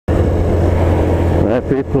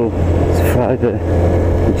people, it's Friday.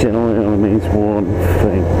 It generally only means one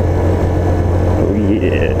thing. Oh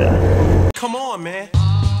yeah. Come on, man.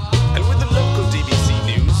 And with the local DBC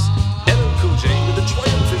news, LL Cool J with a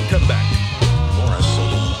triumphant comeback. More a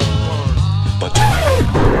solo. But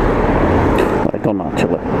I don't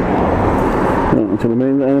actually. Not until I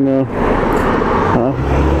mean that anymore.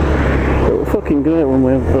 It was fucking great when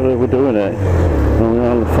we were doing it. When we were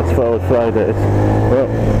on the Fast Forward Fridays. But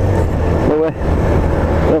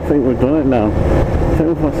I don't think we've done it now. I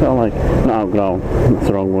think we sound like not outgrown. That's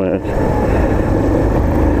the wrong word.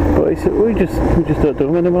 But we just don't do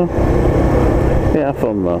them anymore. Yeah,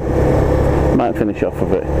 fun though. Might finish off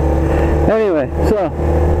with it. Anyway, so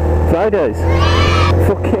Fridays.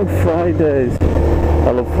 Fucking Fridays.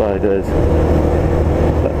 I love Fridays.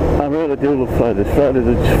 I really do love Fridays. Fridays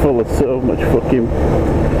are just full of so much fucking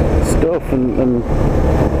stuff and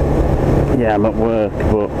yeah, I'm at work,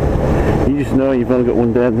 but you just know you've only got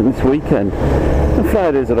one day and it's weekend. And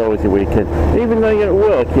Fridays are always a weekend. Even though you're at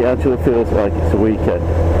work, it actually feels like it's a weekend,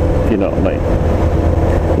 if you know what I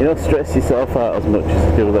mean. You don't stress yourself out as much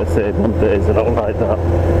as you do, let's say, Mondays and all like that.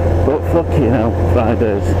 But fuck you know,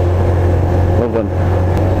 Fridays. Love them.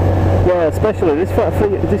 Yeah, especially this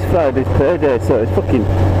Friday's payday, so it's fucking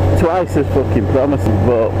twice as fucking promising,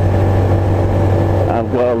 but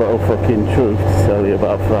I've got a little fucking truth to tell you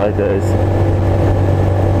about Fridays.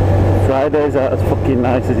 Fridays aren't as fucking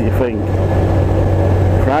nice as you think.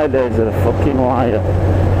 Fridays are a fucking liar.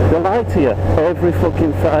 They lie to you every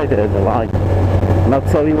fucking Friday, they lie. And I'll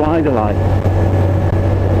tell you why they lie.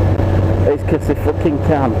 It's because they fucking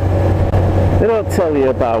can. They don't tell you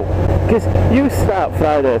about, because you start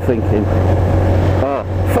Friday thinking, oh,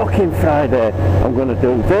 fucking Friday, I'm going to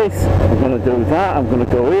do this, I'm going to do that, I'm going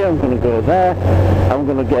to go here, I'm going to go there, I'm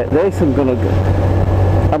going to get this, I'm going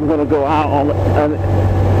to go out on, and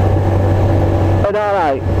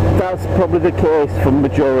alright, that's probably the case for the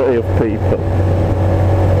majority of people.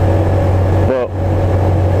 But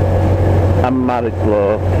I'm a married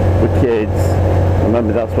bloke with kids, and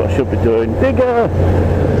maybe that's what I should be doing, bigger,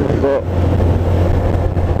 but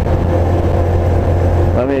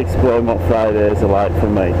let me explain what Fridays are like for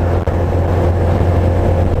me.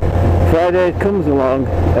 Friday comes along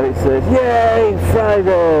and it says, yay,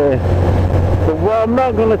 Friday! But what I'm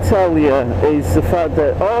not going to tell you is the fact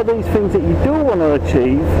that all these things that you do want to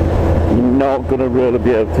achieve, you're not going to really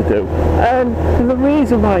be able to do. And the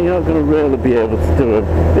reason why you're not going to really be able to do them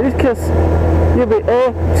is because you'll be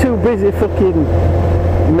too busy fucking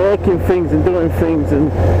making things and doing things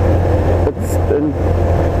and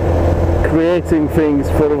creating things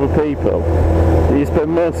for other people. You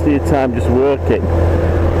spend most of your time just working,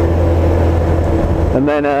 and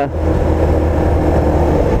then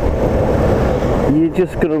you're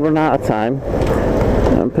just going to run out of time,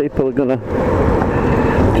 and people are going to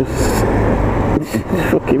just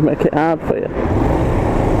fucking make it hard for you.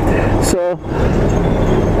 So,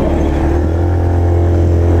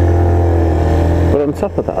 but on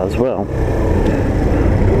top of that as well,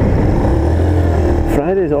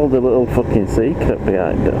 Friday's all the little fucking secret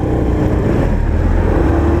behind it.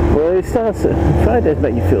 Well, it starts. Fridays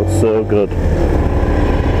make you feel so good.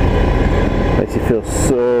 Makes you feel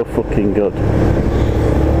so fucking good.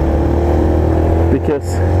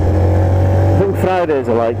 Because I think Fridays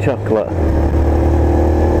are like chocolate.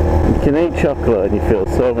 You can eat chocolate and you feel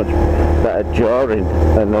so much better during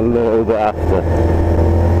and a little bit after.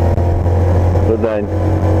 But then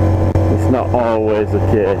it's not always the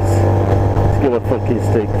case. Gonna fucking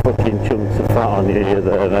stick fucking chunks of fat on you here,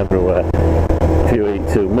 there and everywhere if you eat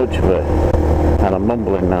too much of it. And I'm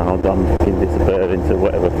mumbling now, I'm fucking disappearing into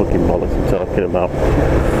whatever fucking bollocks I'm talking about.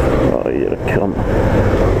 Oh, you're a cunt.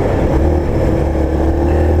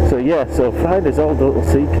 So yeah, so Friday's all the little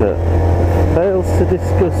secret fails to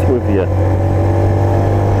discuss with you.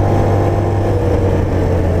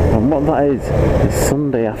 And what that is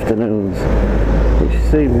Sunday afternoons, which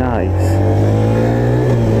seem nice.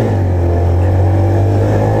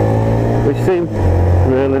 Which seem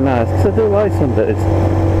really nice, because I do like Sundays.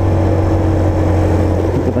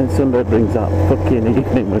 But then Sunday brings that fucking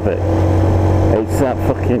evening with it. It's that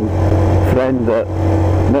fucking friend that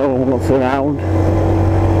no one wants around.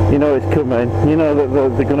 You know it's coming, you know that they're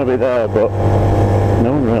going to be there, but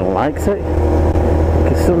no one really likes it.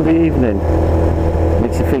 Because Sunday evening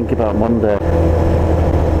makes you think about Monday.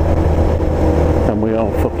 And we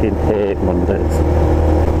all fucking hate Mondays.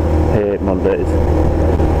 Hate Mondays.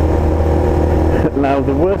 Now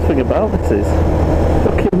the worst thing about this is,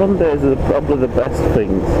 fucking Mondays are probably the best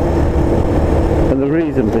things. And the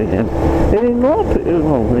reason being, in a lot of,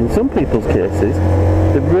 well, in some people's cases,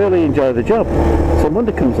 they really enjoy the job. So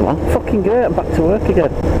Monday comes along, fucking great, I'm back to work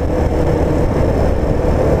again.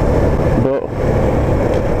 But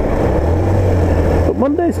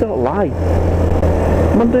Mondays don't lie.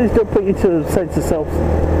 Mondays don't put you to a sense of self,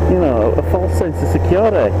 you know, a false sense of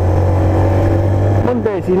security.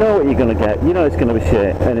 Mondays, you know what you're going to get, you know it's going to be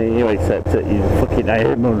shit, and then you accept it, you fucking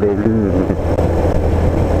hate Monday.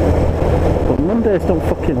 But Mondays don't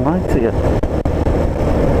fucking lie to you.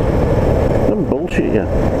 They don't bullshit you.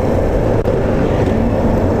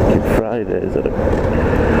 Fucking Fridays are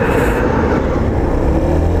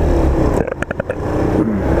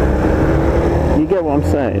You get what I'm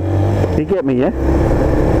saying? You get me, yeah?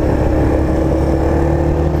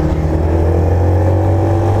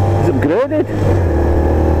 He's upgraded.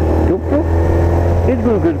 GoPro? He's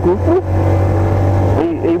got a good GoPro.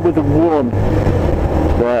 He was the one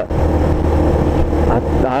that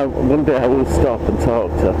one day I will stop and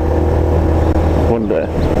talk to. One day.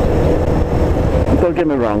 Don't get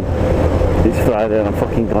me wrong. It's Friday and I'm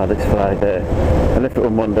fucking glad it's Friday. And if it were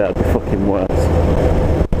Monday I'd be fucking worse.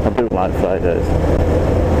 I do like Fridays.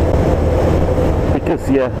 Because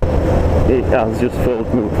yeah, it has just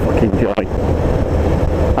filled me with fucking joy.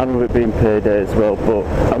 And with it being payday as well, but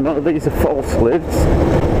I'm not, these are false lives.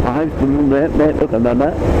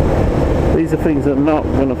 These are things that are not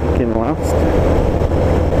gonna fucking last.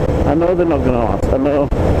 I know they're not gonna last. I know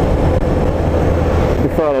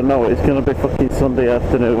before I know it, it's gonna be fucking Sunday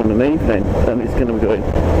afternoon and evening, and it's gonna be going,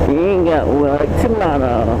 you ain't got work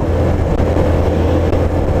tomorrow.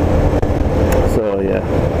 So yeah,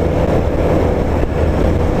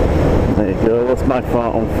 there you go. That's my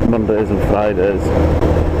thought on Mondays and Fridays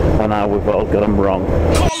and how we've all got them wrong.